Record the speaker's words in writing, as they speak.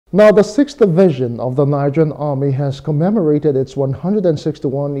Now, the 6th Division of the Nigerian Army has commemorated its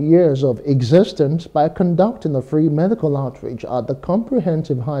 161 years of existence by conducting a free medical outreach at the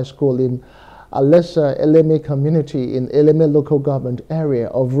Comprehensive High School in Alesa Eleme Community in Eleme local government area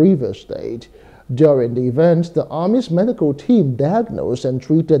of Rivers State. During the event, the Army's medical team diagnosed and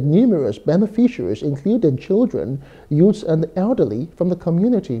treated numerous beneficiaries, including children, youths, and elderly from the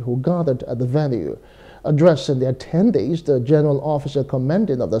community who gathered at the venue. Addressing the attendees, the General Officer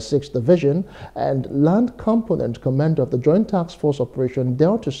Commanding of the 6th Division and Land Component Commander of the Joint Task Force Operation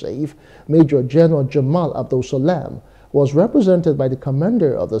Delta Safe, Major General Jamal Abdul Salam, was represented by the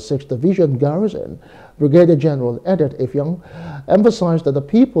Commander of the 6th Division Garrison, Brigadier General Edet Ifyong, emphasized that the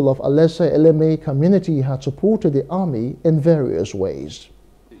people of Alesa Eleme Community had supported the Army in various ways.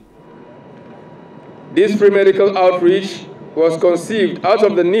 This free medical outreach was conceived out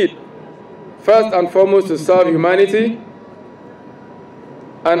of the need, first and foremost, to serve humanity,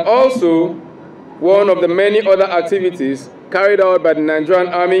 and also one of the many other activities carried out by the Nigerian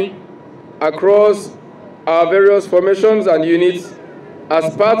Army across our various formations and units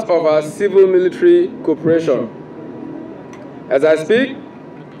as part of our civil-military cooperation. As I speak,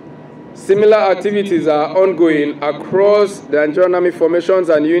 similar activities are ongoing across the Nigerian Army formations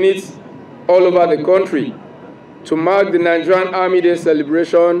and units all over the country to mark the Nigerian Army Day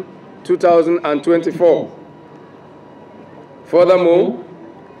celebration 2024. Furthermore,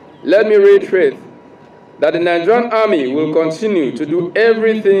 let me reiterate that the Nigerian Army will continue to do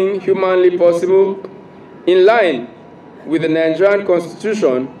everything humanly possible in line with the Nigerian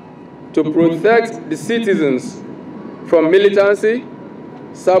Constitution to protect the citizens from militancy,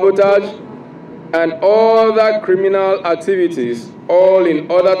 sabotage, and other criminal activities, all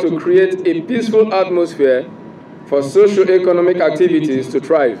in order to create a peaceful atmosphere for socio-economic activities to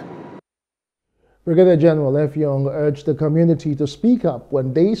thrive. Brigadier General Ifyong urged the community to speak up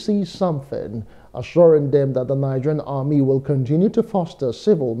when they see something, assuring them that the Nigerian Army will continue to foster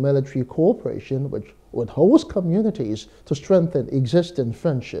civil-military cooperation which would host communities to strengthen existing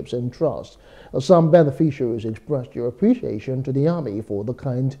friendships and trust. Some beneficiaries expressed their appreciation to the Army for the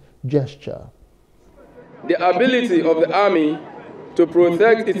kind gesture. The ability of the Army to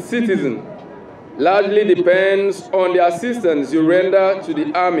protect its citizens largely depends on the assistance you render to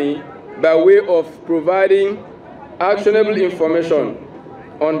the Army by way of providing actionable information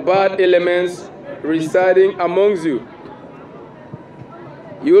on bad elements residing amongst you.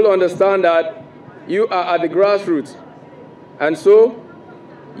 You will understand that you are at the grassroots, and so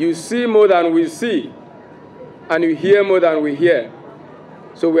you see more than we see, and you hear more than we hear.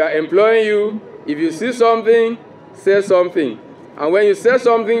 So we are employing you. If you see something, say something. And when you say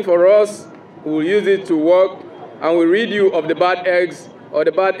something for us, we will use it to work, and we'll rid you of the bad eggs or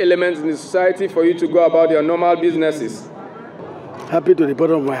the bad elements in the society for you to go about your normal businesses. Happy to the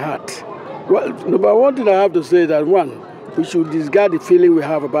bottom of my heart. Well, number one thing I have to say is that, one, we should discard the feeling we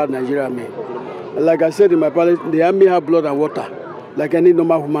have about Nigerian Army. Like I said in my palace, the Army have blood and water, like any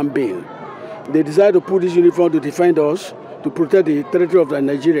normal human being. They decided to put this uniform to defend us, to protect the territory of the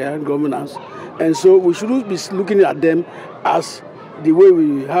Nigerian governance. And so we shouldn't be looking at them as the way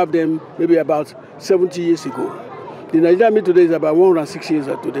we have them maybe about 70 years ago. The Nigerian Army today is about 106 years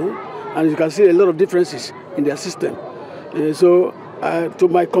old today, and you can see a lot of differences in their system. To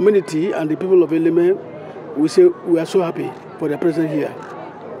my community and the people of Eleme, we say we are so happy for their presence here.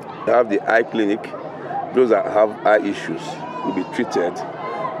 We have the eye clinic. Those that have eye issues will be treated.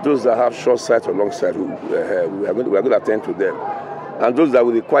 Those that have short sight or long sight, we are going to attend to them. And those that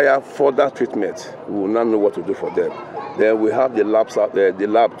will require further treatment, we will not know what to do for them. Then we have the labs out there, the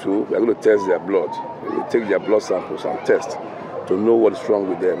lab too. We are going to test their blood. We will take their blood samples and test to know what is wrong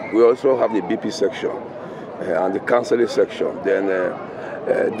with them. We also have the BP section and the counseling section. Then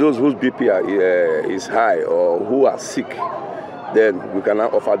those whose BP is high or who are sick, then we can now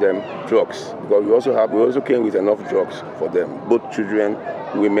offer them drugs, because we also came with enough drugs for them, both children,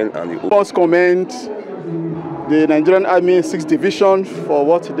 women, and the old. First commend the Nigerian Army 6th Division for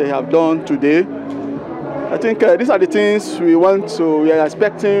what they have done today. I think these are the things we are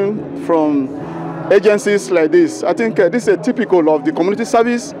expecting from agencies like this. I think this is typical of the community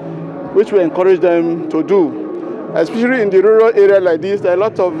service, which we encourage them to do. Especially in the rural area like this, there are a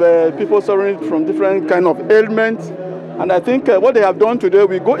lot of people suffering from different kind of ailments. And I think what they have done today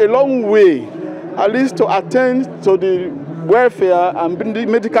will go a long way, at least to attend to the welfare and the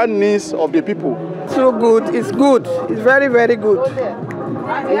medical needs of the people. So good. It's very, very good.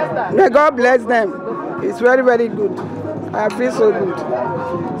 May God bless them. It's very, very good. I feel so good.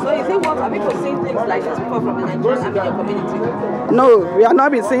 So you think, have you seen things like this before from the Nigerian Army community? No, we have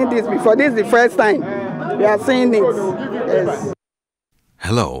not been seeing this before. This is the first time we are seeing it. Yes.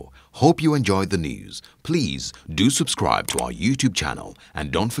 Hello, hope you enjoyed the news. Please do subscribe to our YouTube channel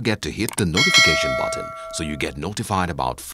and don't forget to hit the notification button so you get notified about